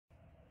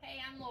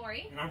I'm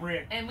Lori. And I'm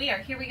Rick. And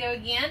here we go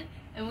again.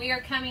 And we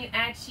are coming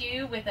at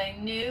you with a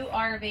new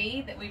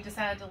RV that we've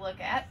decided to look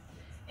at.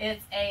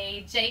 It's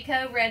a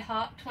JAYCO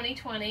REDHAWK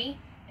 2020,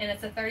 and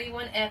it's a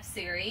 31F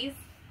series.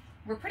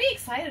 We're pretty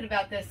excited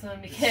about this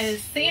one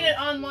because seeing it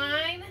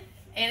online,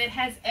 and it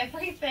has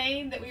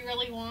everything that we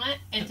really want,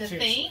 and to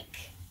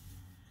think,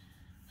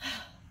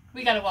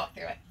 we got to walk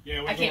through it.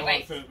 Yeah, I can't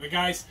wait. But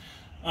guys,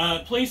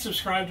 please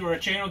subscribe to our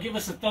channel. Give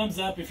us a thumbs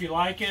up if you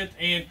like it,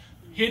 and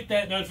hit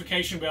that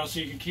notification bell so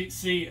you can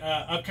see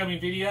upcoming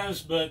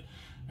videos. But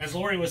as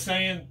Lori was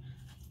saying,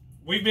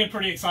 we've been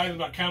pretty excited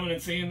about coming and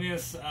seeing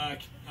this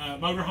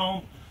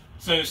motorhome.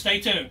 So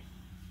stay tuned.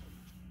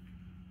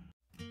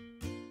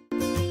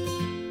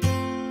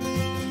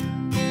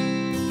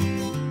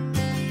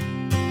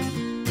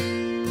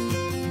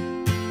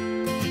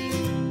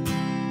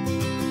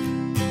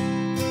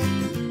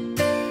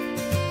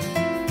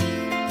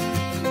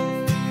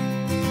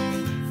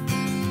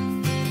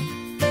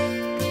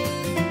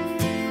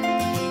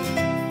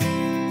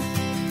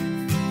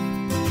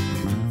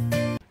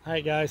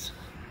 Alright guys,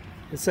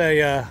 it's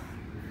a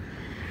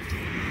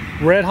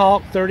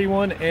REDHAWK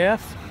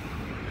 31F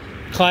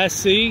Class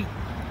C.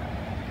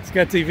 It's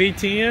got the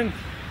V10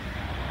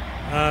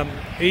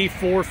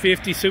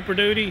 E450 Super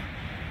Duty.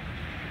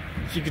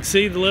 As you can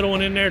see, the little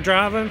one in there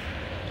driving.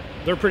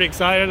 They're pretty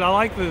excited. I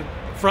like the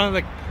front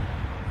of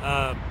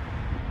the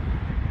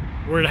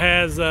where it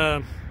has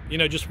you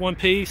know, just one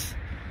piece.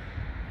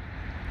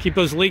 Keep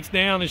those leaks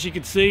down. As you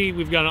can see,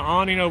 we've got an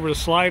awning over the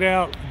slide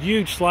out,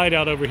 huge slide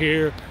out over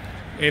here,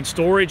 and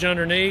storage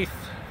underneath,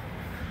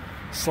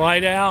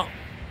 slide out.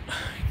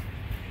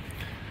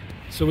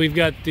 So we've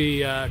got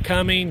the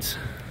Cummins.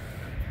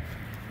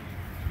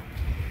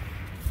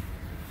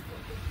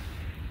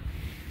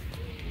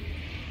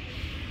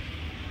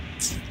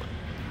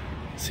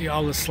 See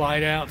all the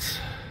slide outs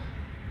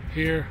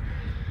here.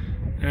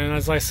 And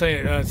as I say,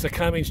 it's a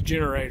Cummins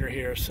generator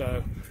here,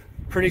 so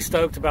pretty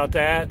stoked about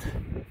that.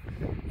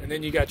 And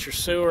then you got your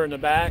sewer in the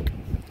back.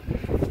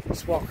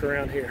 Let's walk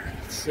around here,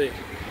 let's see.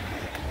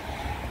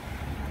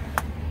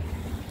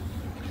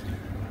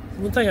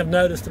 One thing I've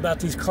noticed about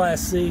these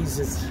Class C's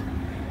is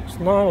there's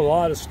not a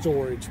lot of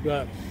storage,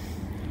 but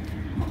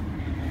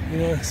you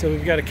know, so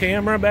we've got a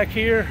camera back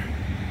here.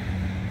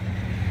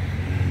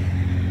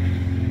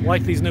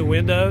 Like these new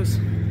windows.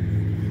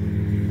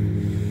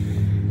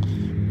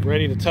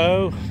 Ready to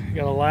tow.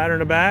 Got a ladder in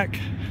the back,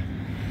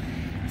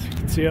 as you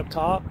can see up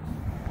top.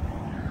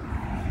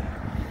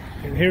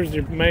 And here's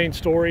your main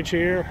storage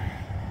here.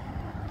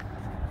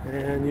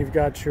 And you've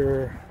got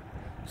your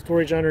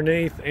storage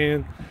underneath.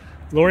 And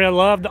Lori, I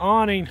love the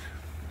awning.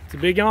 It's a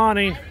big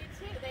awning. I do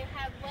too. They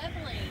have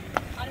leveling,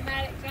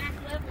 automatic jack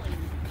leveling.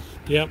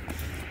 Yep.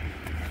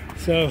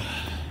 So,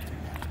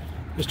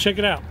 let's check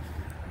it out.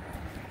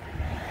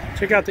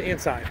 Check out the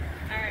inside.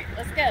 All right,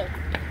 let's go.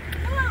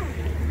 Come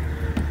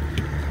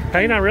on.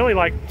 Payne, I really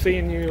like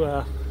seeing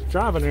you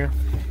driving there.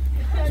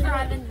 I'm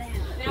driving now.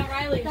 Now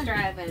Riley's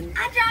driving.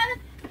 I'm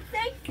driving.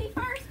 Safety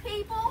first,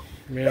 people.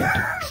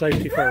 Yeah,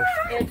 safety first.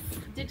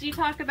 Did you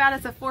talk about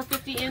it's a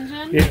 450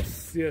 engine?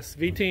 Yes, yes,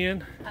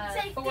 V10.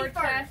 Ford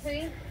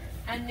chassis.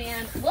 And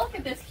then look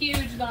at this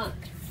huge bunk.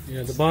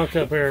 Yeah, the bunk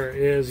up there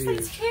is huge.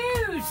 It's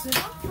huge.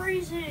 I'm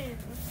freezing.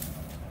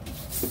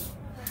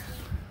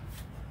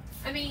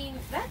 I mean,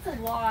 that's a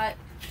lot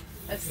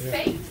of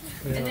space.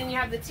 Yeah. And then you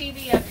have the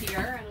TV up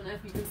here. I don't know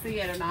if you can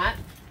see it or not,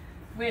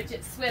 which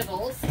it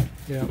swivels.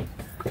 Yeah,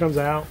 comes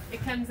out.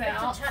 It comes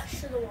out.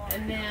 Attached to the wall.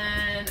 And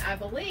then I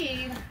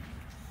believe,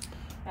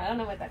 I don't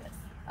know what that is.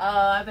 Oh,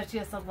 I bet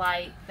you it's a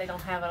light. They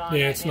don't have it on.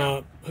 Yeah, right it's now.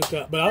 not hooked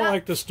up. But I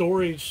like the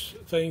storage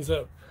things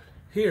up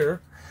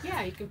here.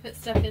 Yeah, you can put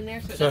stuff in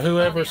there. So, So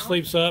whoever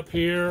sleeps up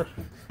here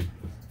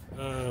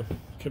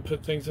can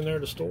put things in there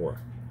to store.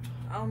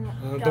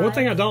 The one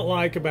thing I don't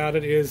like about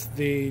it is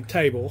the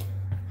table.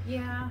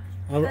 Yeah.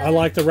 I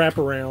like the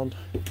wraparound.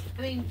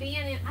 I mean, being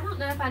in, I don't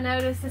know if I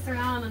noticed this or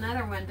not on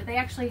another one, but they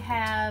actually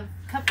have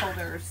cup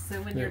holders.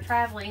 So when you're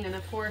traveling, and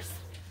of course,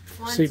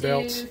 1, 2,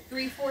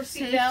 3, 4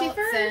 seat belts,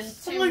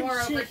 and 2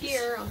 more over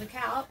here on the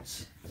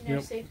couch.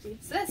 No safety.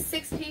 So that's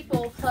 6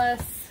 people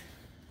plus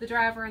the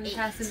driver and the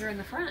passenger in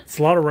the front. It's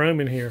a lot of room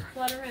in here. A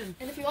lot of room.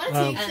 And if you wanted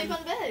to, you can sleep on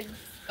the bed.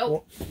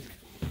 Oh,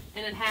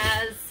 and it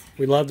has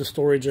we love the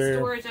storage there.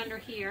 Storage under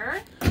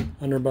here.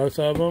 Under both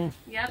of them.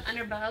 Yep,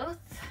 under both.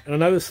 And I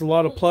noticed a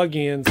lot of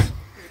plug-ins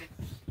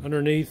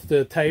underneath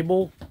the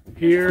table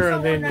here,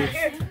 and then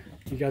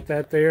you got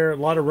that there. A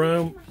lot of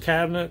room,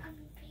 cabinet.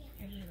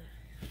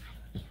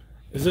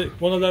 Is it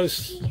one of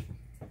those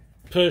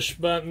push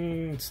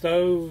button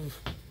stove?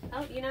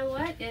 Oh, you know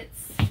what?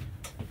 It's,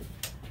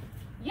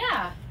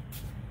 yeah,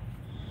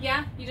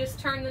 you just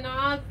turn the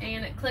knob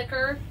and it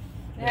clicker.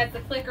 It has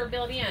the clicker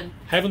built in.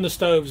 Having the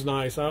stove's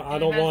nice. I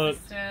don't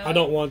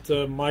want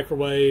the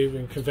microwave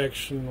and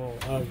convection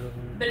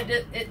oven. But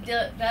it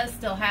does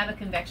still have a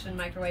convection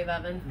microwave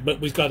oven.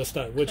 But we've got a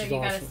stove, which so is you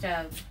awesome. got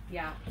a stove,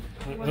 yeah.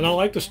 And I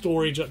like the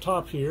storage up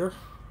top here.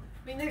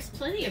 I mean, there's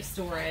plenty of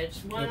storage.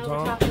 One Up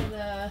over top. top of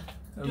the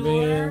And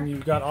then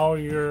you've got all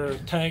your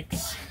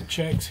tanks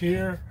checks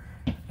here,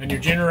 and your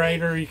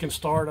generator you can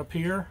start up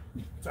here.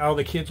 It's out of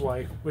the kids'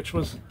 way, which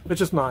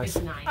is nice.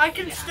 It's nice. I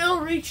can still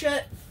reach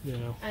it. Yeah.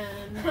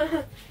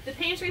 The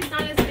pantry's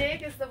not as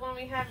big as the one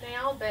we have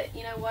now, but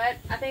you know what?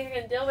 I think I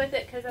can deal with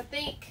it because I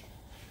think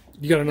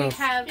You got enough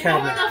we have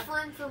cabinet. Enough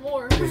room for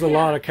more. There's a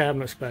lot of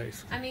cabinet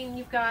space. I mean,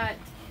 you've got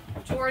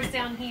drawers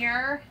down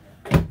here,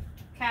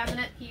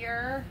 cabinet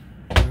here.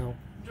 Wow.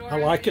 Drawer I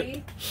like over it.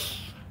 here.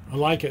 I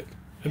like it.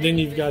 And then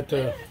you've got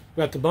the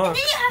And then bunks.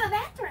 you have a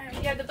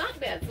bathroom. You have the bunk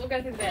beds. We'll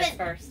go through the beds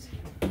first.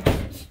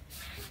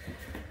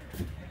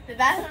 The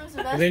bathroom's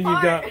the best And then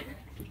you've part. got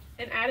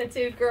An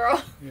attitude,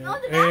 girl. yeah. No,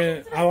 the And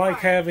bathroom's the I like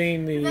best part.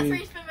 having That's where the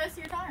you spend most of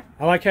your time.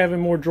 I like having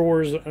more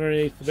drawers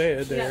underneath the bed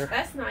Yeah, there.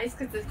 that's nice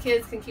because the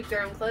kids can keep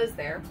their own clothes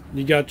there.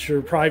 You got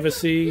your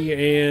privacy,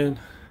 and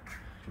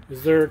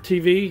is there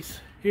TVs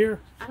here?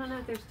 I don't know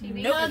if there's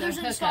TV. No, or there's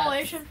an hookups.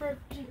 installation for.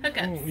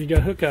 Hookups. You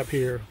got hookup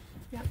here.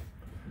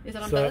 Is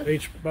it on So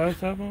both?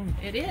 both of them.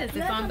 It is.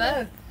 It's on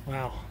both.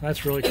 Wow,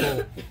 that's really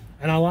cool.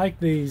 And I like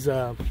these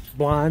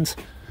blinds.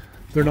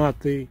 They're not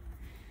the.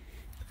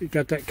 You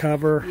got that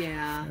cover,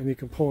 Yeah. and you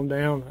can pull them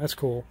down. That's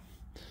cool.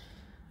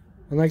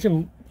 And they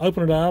can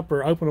open it up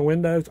or open the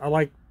windows. I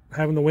like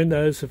having the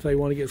windows if they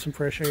want to get some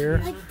fresh air.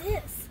 Like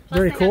this. Plus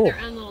Very they cool. have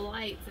their own little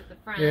lights at the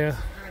front Yeah.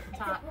 or at the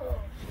top.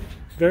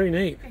 Very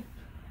neat.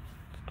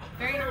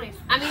 Very nice.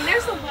 I mean,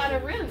 there's a lot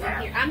of room in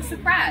here. I'm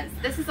surprised.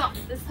 This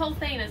whole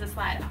thing is a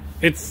slide out.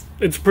 It's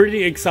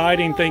pretty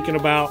exciting thinking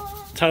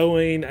about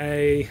towing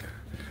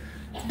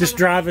just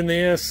driving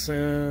this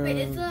and Wait,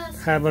 it's a-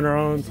 having our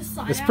own. it's a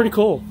slide It's pretty out?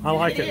 cool. I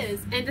like It it. is.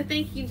 And to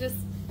think you just,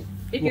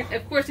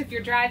 of course, if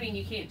you're driving,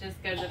 you can't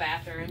just go to the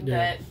bathroom.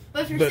 Yeah.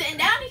 But if you're But- sitting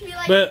down, you can be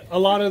like. But a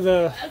lot of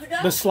the How's it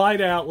go?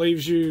 slide out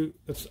leaves you.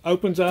 It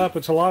opens up.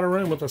 It's a lot of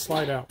room with the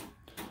slide out.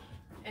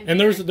 But, And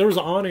there was an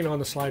awning on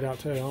the slide out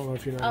too. I don't know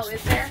if you Oh, noticed.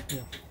 is there?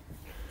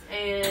 Yeah.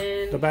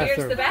 And The bathroom.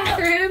 here's the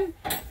bathroom.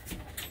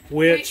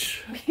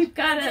 Which We've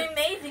got It's an a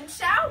amazing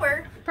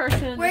shower.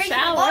 person in Where the you can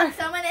shower. lock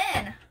someone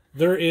in.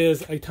 there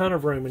is a ton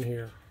of room in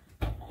here.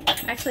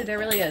 Actually, there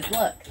really is.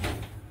 Look.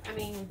 I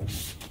mean,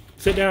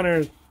 Sit down there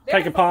and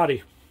take a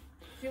potty.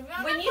 when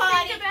you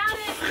think about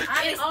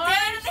it, in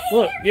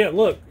ours,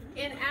 Look.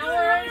 in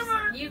ours,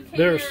 you can't.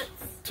 There's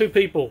 2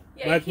 people.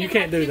 Yeah, You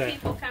can't have do 2 that.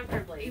 people You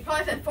comfortably.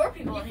 probably fit 4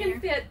 people You in can here.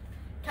 fit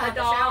Count a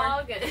the shower.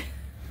 dog. And,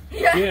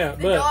 Yeah, the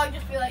but- dog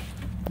just be like.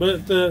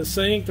 But the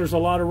sink, there's a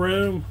lot of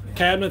room.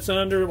 Cabinets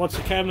under. What's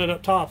the cabinet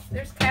up top?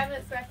 there's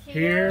cabinets back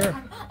Here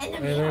In the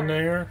and then mirror.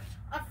 there.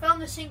 I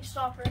found the sink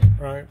stopper.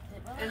 Right.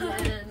 And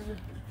then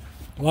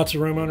Lots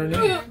of room underneath.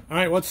 All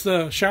right, what's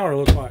the shower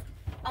look like?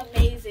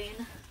 Amazing.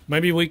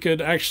 Maybe we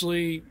could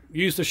actually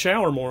use the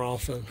shower more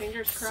often.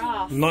 fingers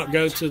crossed. Not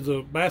go to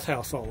the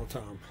bathhouse all the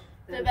time.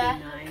 The That'd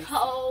bath. be nice.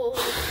 Cold.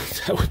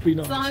 That would be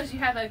As long nice. as you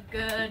have a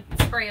good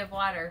spray of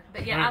water.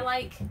 But yeah,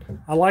 Right.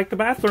 I like the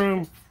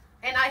bathroom.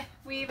 and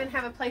we even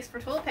have a place for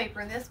toilet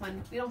paper in this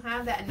one. We don't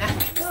have that in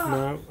that.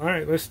 No. All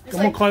right, I'm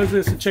gonna like close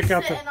this and check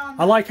out the. sitting on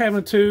I like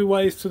having 2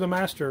 ways to the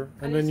master,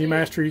 and I then do you too.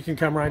 master, you can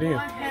come right in.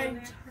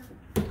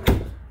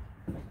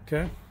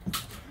 Okay.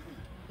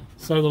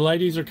 So the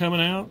ladies are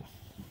coming out.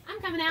 I'm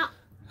coming out.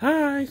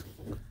 Hi.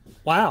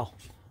 Wow.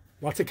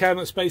 Lots of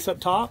cabinet space up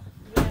top.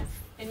 Yes.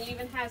 And you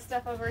even have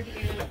stuff over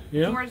here.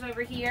 Yeah. Doors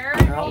over here.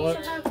 Outlet.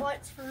 Also have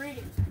lights for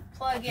reading.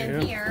 Plug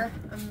in Yeah. here.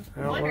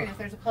 I'm wondering if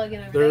there's a plug in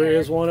over There there.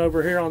 is one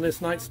over here on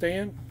this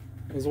nightstand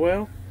as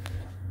well.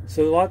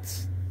 So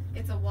lots,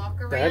 It's a walk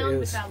That around,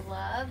 is- which I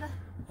love.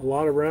 a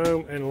lot of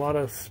room and a lot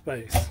of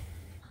space.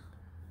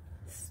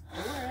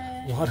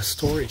 A lot of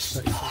storage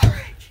space.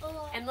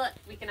 And look,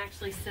 we can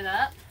actually sit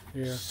up.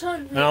 Yeah. So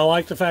And I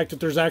like the fact that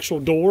there's actual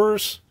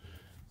doors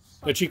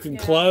that you can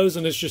close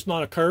and it's just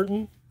not a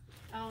curtain.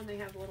 Oh, and they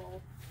have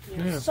little.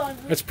 Yeah. Sun.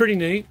 It's pretty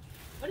neat.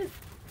 What is?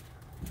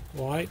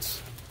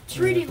 Lights. It's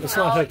reading. It's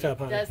not hooked up,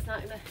 honey. That's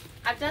not.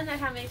 I've done that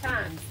how many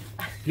times?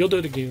 You'll do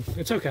it again.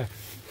 It's okay.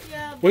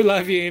 Yeah. We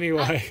love you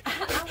anyway.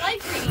 I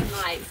like reading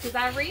lights because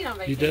I read on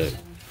You vacation.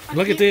 do.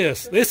 Look at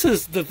this. This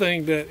is the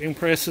thing that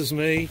impresses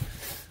me.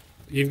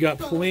 You've got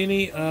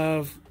plenty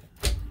of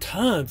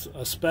tons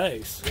of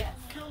space. Yes.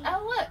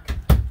 Oh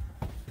look.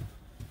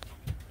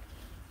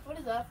 What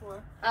is that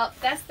for? Oh,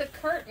 that's the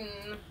curtain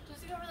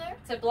Does it go over there?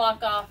 to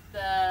block off the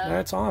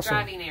That's awesome.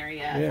 driving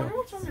area. I Yeah. wonder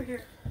what's under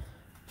here.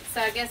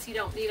 So I guess you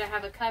don't need to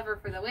have a cover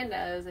for the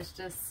windows. It's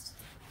just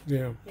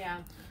Yeah. yeah.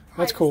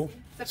 That's cool.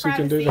 It's a So you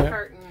can do privacy that.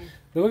 curtain.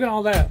 But look at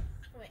all that.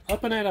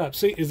 Up and that up.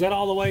 See, is that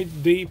all the way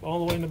deep, all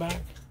the way in the back?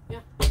 Yeah.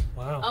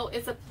 Wow. Oh,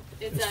 it's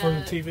It's a for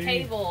the TV.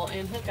 table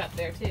and hookup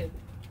there too.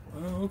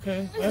 Oh,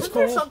 okay. That's Isn't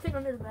there cool. something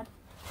under the bed?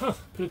 Huh.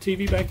 Put a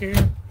TV back here.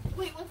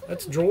 Wait, what's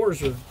That's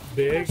drawers are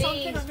big. Something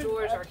These under the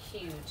doors bed. are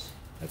huge.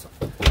 That's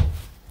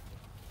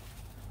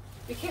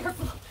Be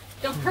careful.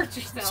 Don't hurt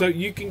yourself. so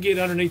you can get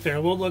underneath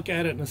there. We'll look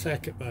at it in a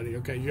second, buddy.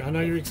 Okay. I know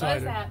you're What is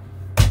excited. that?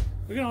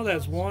 Look at all that.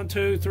 It's 1,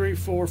 2, 3,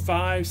 4,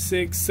 5,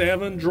 6,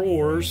 7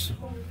 drawers,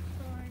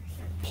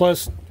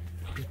 plus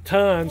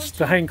tons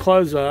to hang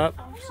clothes up.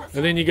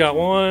 And then you got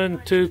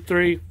 1, 2,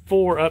 3,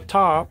 4 up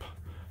top.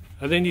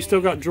 And then you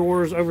still got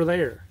drawers over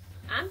there.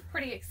 I'm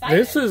pretty excited.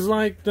 This is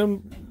like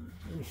them.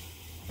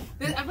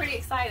 I'm pretty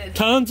excited.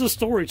 Tons of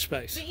storage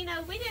space. But you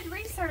know, we did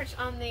research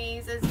on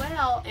these as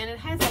well, and it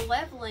has a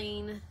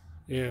leveling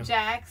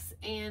jacks,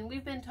 and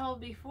we've been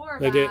told before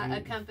by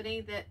a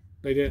company that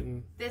they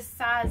didn't. This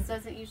size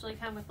doesn't usually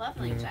come with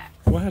leveling jacks.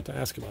 We'll have to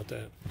ask about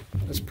that.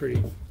 That's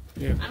pretty.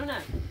 Yeah. I don't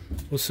know.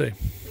 We'll see. I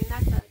mean,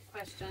 that's a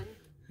question.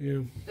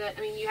 Yeah. But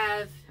I mean, you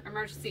have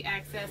emergency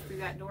access through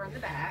that door in the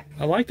back.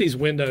 I like these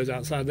windows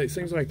outside. It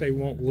seems like they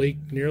won't leak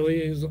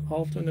nearly as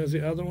often as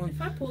the other one. If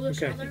I pull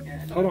this okay.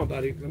 Hold on,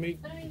 buddy. Let me.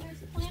 But I mean, there's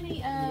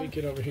plenty Let me of.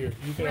 get over here.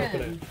 You can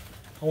open it.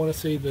 I want to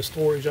see the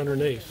storage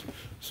underneath.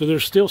 So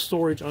there's still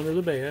storage under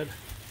the bed.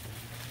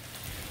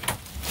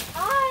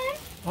 Hi.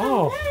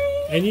 Oh,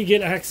 and you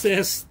get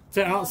access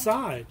to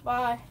outside.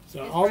 Bye.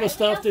 So all the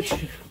stuff that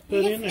you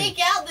put in there. Sneak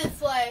out this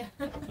way.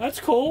 That's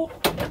cool.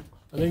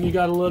 And then you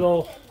got a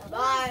little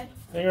Bye.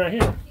 thing right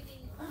here.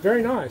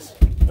 Very nice.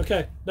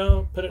 Okay,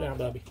 no, put it down,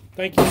 Bubby.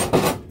 Thank you.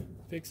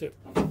 Fix it.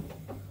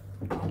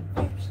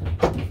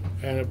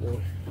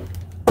 Attaboy.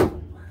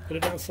 Put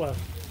it down slow.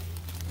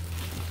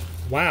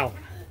 Wow.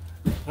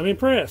 I'm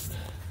impressed.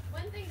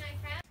 One thing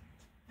I have.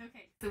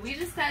 Okay, so we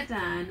just got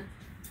done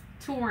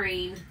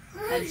touring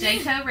a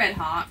JAYCO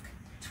REDHAWK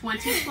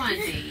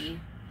 2020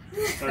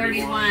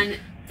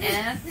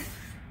 31F.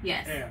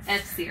 Yes,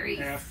 F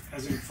series. F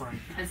as in Frank.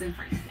 As in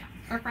Frank, yeah.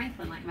 Or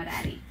Franklin, like my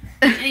daddy.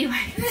 Anyway.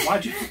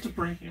 Why'd you have to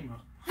bring him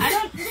up? I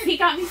don't. He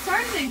got me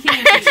started in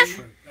camping. That's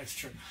true. That's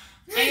true.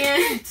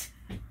 And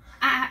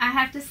I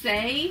have to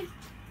say,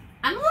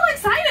 I'm a little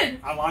excited.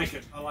 I like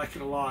it. I like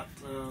it a lot.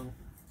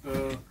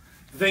 The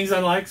things I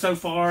like so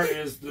far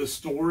is the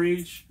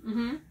storage,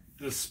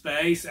 the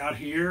space out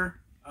here.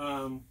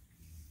 I'd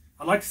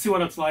like to see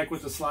what it's like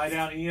with the slide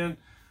out in,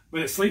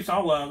 but it sleeps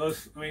all of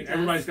us. I mean,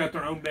 everybody's got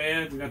their own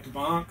bed. We got the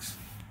bunks,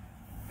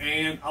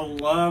 and I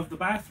love the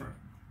bathroom.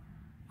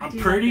 I'm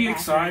pretty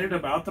excited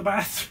about the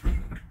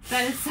bathroom.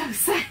 That is so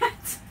sad.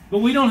 But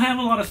we don't have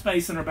a lot of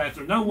space in our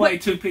bathroom. No way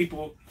two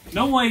people,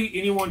 no way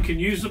anyone can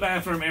use the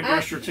bathroom and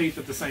brush your teeth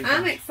at the same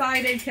time. I'm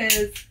excited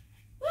because,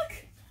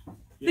 look,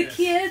 the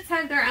kids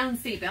have their own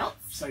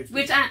seatbelts,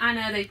 which I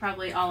know they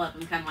probably, all of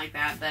them come like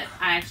that, but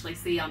I actually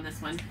see on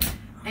this one.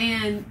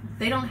 And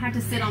they don't have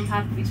to sit on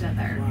top of each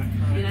other.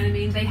 Right. You know what I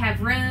mean? They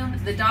have room.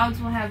 The dogs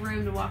will have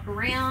room to walk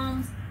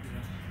around.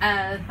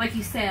 Like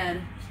you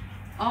said,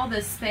 all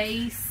the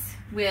space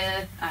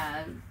with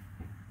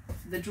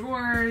the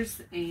drawers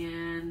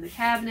and the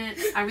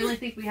cabinets. I really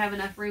think we have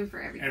enough room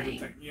for everything.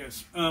 Everything,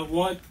 yes. The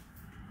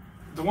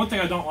one thing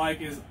I don't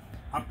like is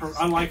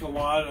I like a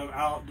lot of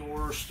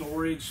outdoor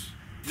storage.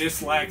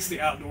 This lacks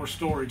the outdoor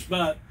storage,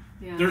 but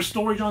there's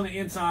storage on the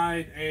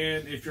inside,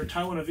 and if you're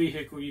towing a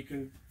vehicle, you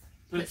can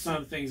put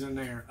some things in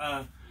there.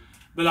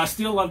 But I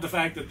still love the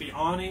fact that the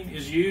awning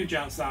is huge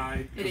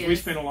outside, because we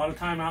spend a lot of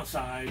time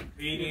outside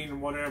eating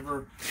and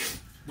whatever.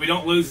 We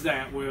don't lose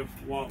that with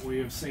what we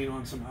have seen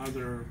on some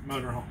other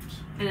motorhomes.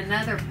 And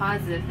another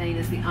positive thing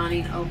is the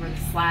awning over the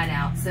slide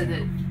out, so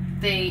that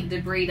the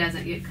debris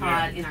doesn't get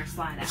caught in our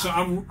slide out.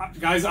 So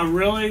guys, I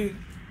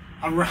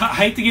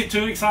hate to get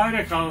too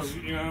excited, because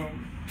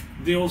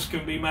deals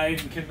can be made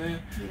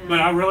and but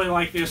I really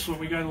like this one.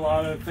 We got a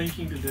lot of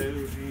thinking to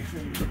do.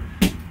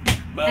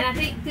 And I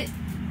think that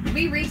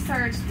we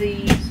researched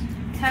the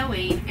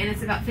towing, and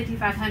it's about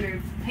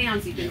 5,500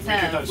 pounds you can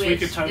tow,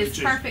 which is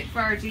perfect for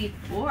our Jeep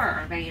or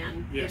our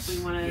van if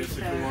we want to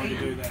tow. If we want to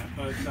do that.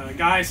 But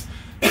guys,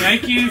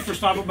 thank you for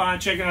stopping by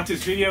and checking out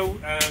this video.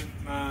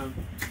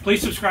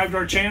 Please subscribe to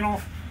our channel.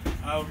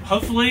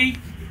 Hopefully,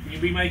 you'll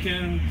be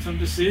making some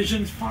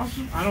decisions.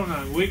 Possible. I don't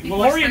know.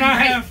 Lori and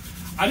I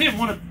didn't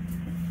want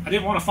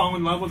to fall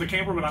in love with the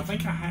camper, but I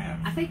think I have.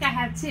 I think I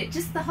have too.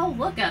 Just the whole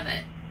look of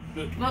it.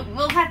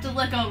 We'll have to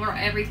look over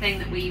everything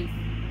that we've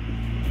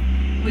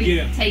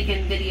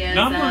taken videos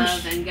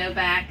of and go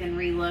back and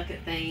relook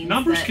at things.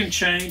 Numbers can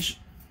change,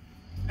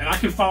 and I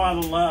can fall out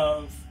of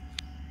love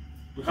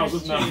because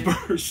of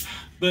numbers.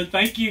 But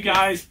thank you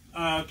guys.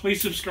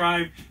 Please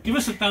subscribe. Give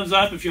us a thumbs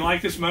up if you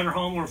like this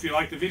motorhome or if you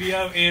like the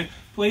video, and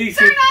please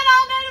turn on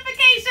all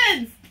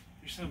notifications.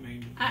 You're so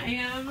mean. I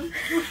am.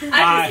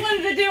 I just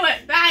wanted to do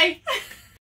it. Bye.